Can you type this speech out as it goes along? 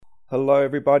Hello,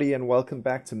 everybody, and welcome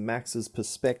back to Max's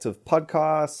Perspective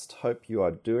podcast. Hope you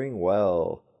are doing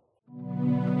well.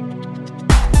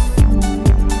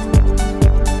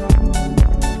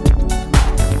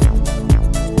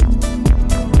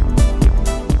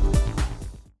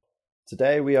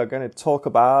 Today we are going to talk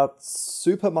about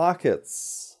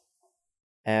supermarkets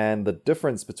and the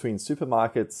difference between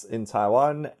supermarkets in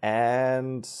Taiwan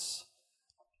and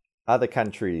other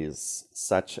countries,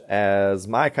 such as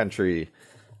my country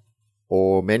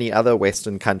or many other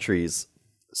Western countries.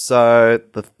 So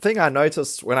the thing I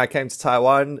noticed when I came to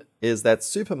Taiwan is that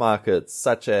supermarkets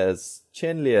such as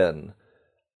Chenlian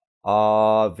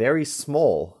are very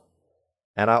small.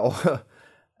 And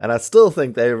I still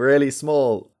think they're really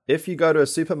small. If you go to a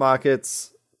supermarket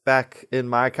back in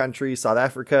my country, South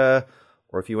Africa,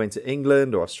 or if you went to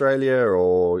England or Australia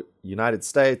or United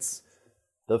States,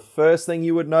 the first thing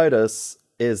you would notice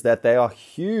is that they are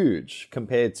huge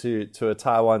compared to a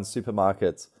Taiwan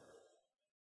supermarket.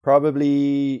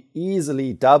 Probably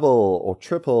easily double or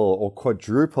triple or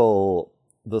quadruple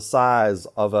the size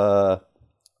of a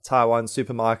Taiwan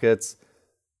supermarket.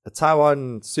 A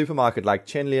Taiwan supermarket like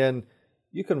Chenlian,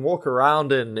 you can walk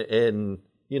around in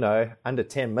under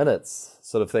 10 minutes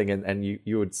sort of thing, and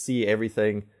you would see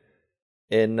everything.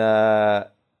 In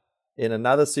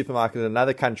another supermarket in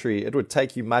another country, it would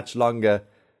take you much longer.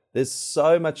 There's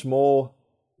so much more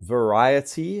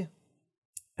variety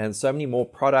and so many more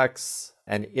products,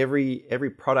 and every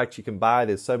product you can buy,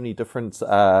 there's so many different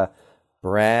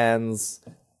brands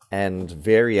and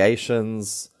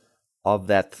variations of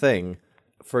that thing.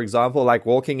 For example, like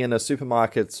walking in a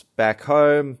supermarket back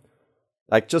home,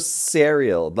 like just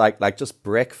cereal, like just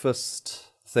breakfast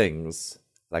things,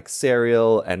 like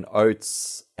cereal and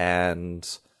oats and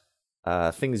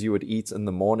things you would eat in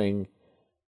the morning.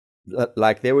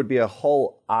 Like there would be a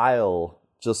whole aisle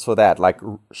just for that, like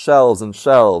shelves and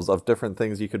shelves of different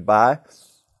things you could buy.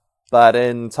 But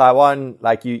in Taiwan,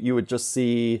 like you would just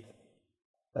see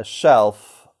a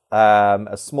shelf,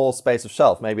 a small space of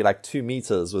shelf, maybe like 2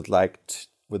 meters with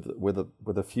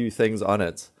with a few things on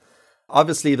it.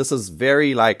 Obviously, this is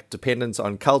very dependent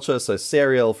on culture. So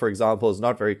cereal, for example, is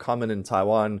not very common in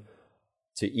Taiwan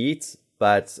to eat,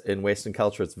 but in Western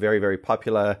culture, it's very, very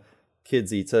popular.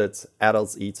 Kids eat it,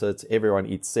 adults eat it, everyone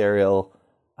eats cereal.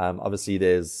 Obviously,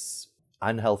 there's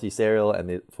unhealthy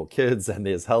cereal for kids, and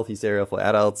there's healthy cereal for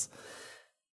adults.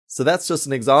 So that's just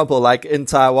an example. Like in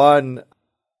Taiwan,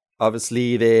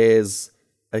 obviously, there's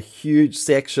a huge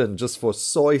section just for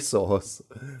soy sauce.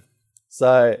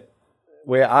 So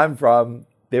where I'm from,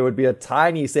 there would be a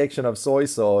tiny section of soy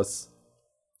sauce.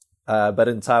 But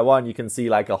in Taiwan, you can see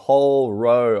like a whole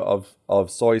row of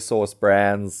soy sauce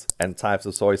brands and types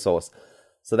of soy sauce.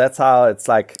 So that's how it's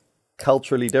like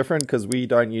culturally different, because we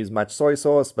don't use much soy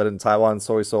sauce, but in Taiwan,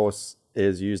 soy sauce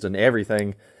is used in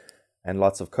everything and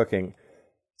lots of cooking.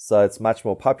 So it's much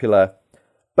more popular.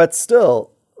 But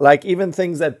still, like even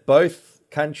things that both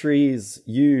countries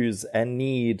use and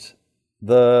need,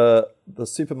 the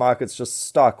supermarkets just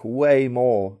stock way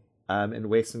more in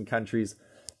Western countries.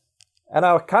 And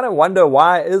I kind of wonder,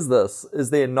 why is this?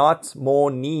 Is there not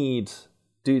more need?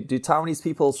 Do Taiwanese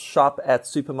people shop at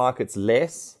supermarkets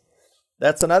less?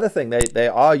 That's another thing. They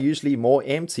are usually more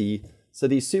empty. So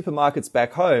these supermarkets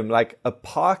back home, like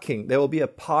there will be a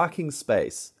parking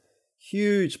space,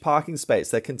 huge parking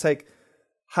space that can take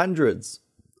hundreds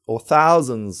or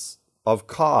thousands of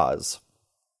cars.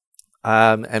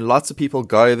 And lots of people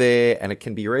go there, and it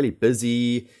can be really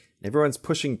busy. Everyone's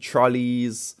pushing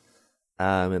trolleys.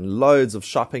 And loads of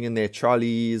shopping in their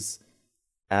trolleys.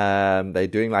 They're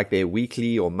doing like their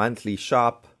weekly or monthly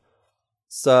shop.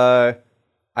 So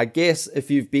I guess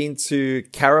if you've been to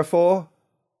Carrefour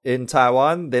in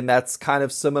Taiwan, then that's kind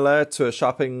of similar to a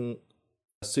shopping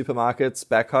supermarkets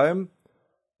back home.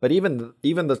 But even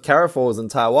the Carrefours in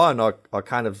Taiwan are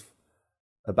kind of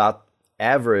about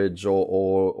average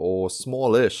or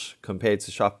smallish compared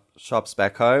to shops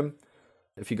back home.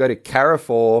 If you go to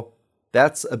Carrefour,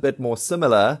 that's a bit more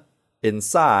similar in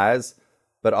size,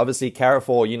 but obviously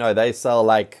Carrefour, they sell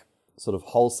like sort of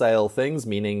wholesale things,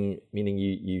 meaning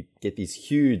you get these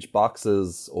huge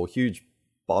boxes or huge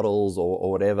bottles or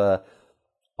whatever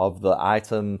of the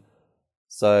item.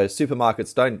 So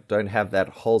supermarkets don't have that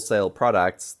wholesale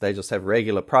products. They just have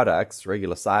regular products,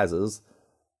 regular sizes,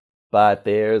 but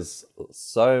there's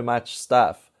so much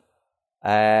stuff.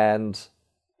 And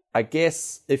I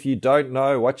guess if you don't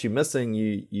know what you're missing,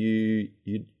 you're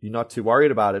not too worried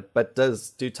about it. But do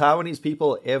Taiwanese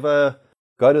people ever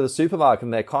go to the supermarket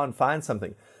and they can't find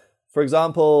something? For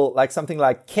example, like something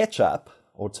like ketchup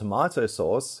or tomato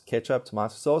sauce.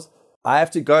 I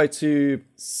have to go to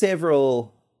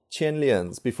several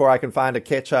Chenlians before I can find a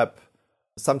ketchup.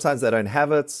 Sometimes they don't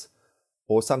have it,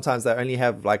 or sometimes they only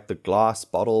have like the glass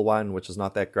bottle one, which is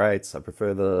not that great. I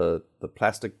prefer the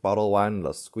plastic bottle one,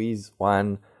 the squeeze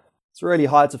one. It's really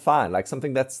hard to find, like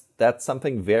something that's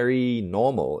something very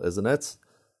normal, isn't it?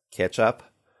 Ketchup.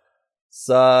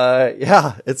 So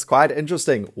yeah, it's quite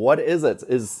interesting. What is it?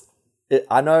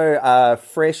 I know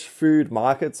fresh food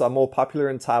markets are more popular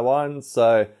in Taiwan,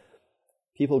 so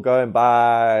people go and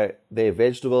buy their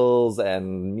vegetables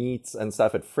and meats and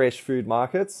stuff at fresh food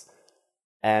markets.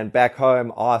 And back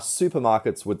home, our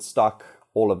supermarkets would stock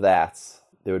all of that.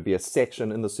 There would be a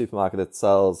section in the supermarket that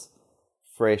sells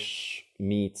fresh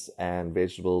meat and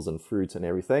vegetables and fruit and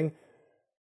everything.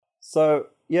 So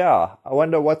yeah, I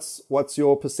wonder what's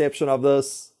your perception of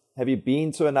this? Have you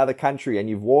been to another country and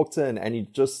you've walked in and you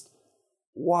just,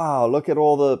 wow, look at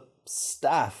all the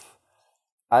stuff.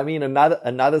 I mean,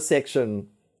 another section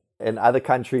in other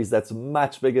countries that's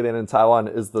much bigger than in Taiwan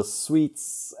is the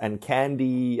sweets and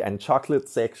candy and chocolate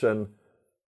section.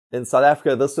 In South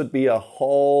Africa, this would be a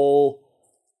whole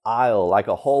aisle, like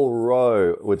a whole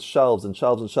row with shelves and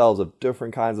shelves and shelves of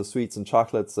different kinds of sweets and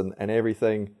chocolates and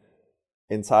everything.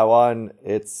 In Taiwan,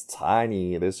 it's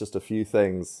tiny. There's just a few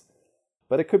things.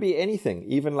 But it could be anything,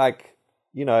 even like,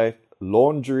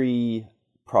 laundry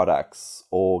products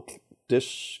or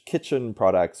kitchen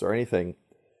products or anything.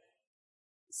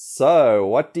 So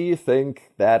what do you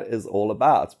think that is all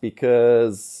about?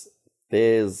 Because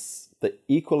there's the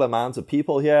equal amount of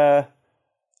people here.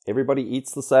 Everybody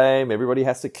eats the same. Everybody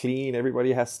has to clean.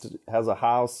 Everybody has a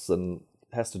house and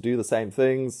has to do the same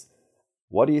things.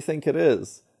 What do you think it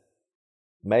is?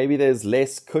 Maybe there's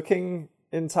less cooking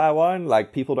in Taiwan,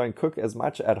 like people don't cook as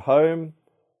much at home.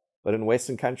 But in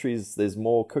Western countries, there's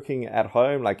more cooking at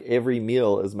home, like every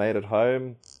meal is made at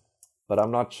home. But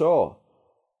I'm not sure,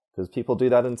 because people do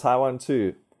that in Taiwan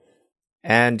too.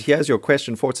 And here's your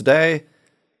question for today.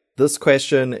 This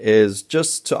question is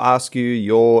just to ask you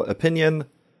your opinion.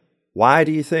 Why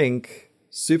do you think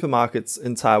supermarkets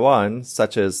in Taiwan,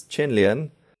 such as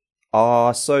Chenlian,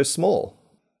 are so small?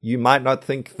 You might not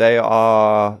think they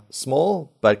are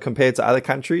small, but compared to other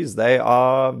countries, they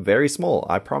are very small.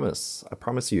 I promise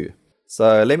you.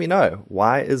 So let me know,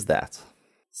 why is that?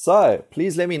 So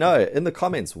please let me know in the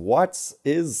comments, what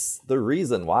is the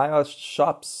reason? Why are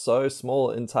shops so small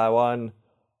in Taiwan?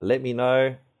 Let me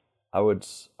know. I would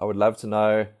love to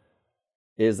know.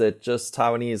 Is it just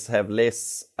Taiwanese have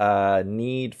less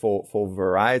need for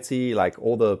variety, like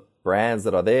all the brands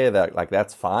that are there,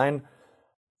 that's fine?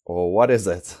 Or what is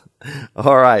it?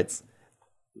 All right.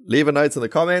 Leave a note in the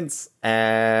comments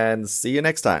and see you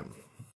next time.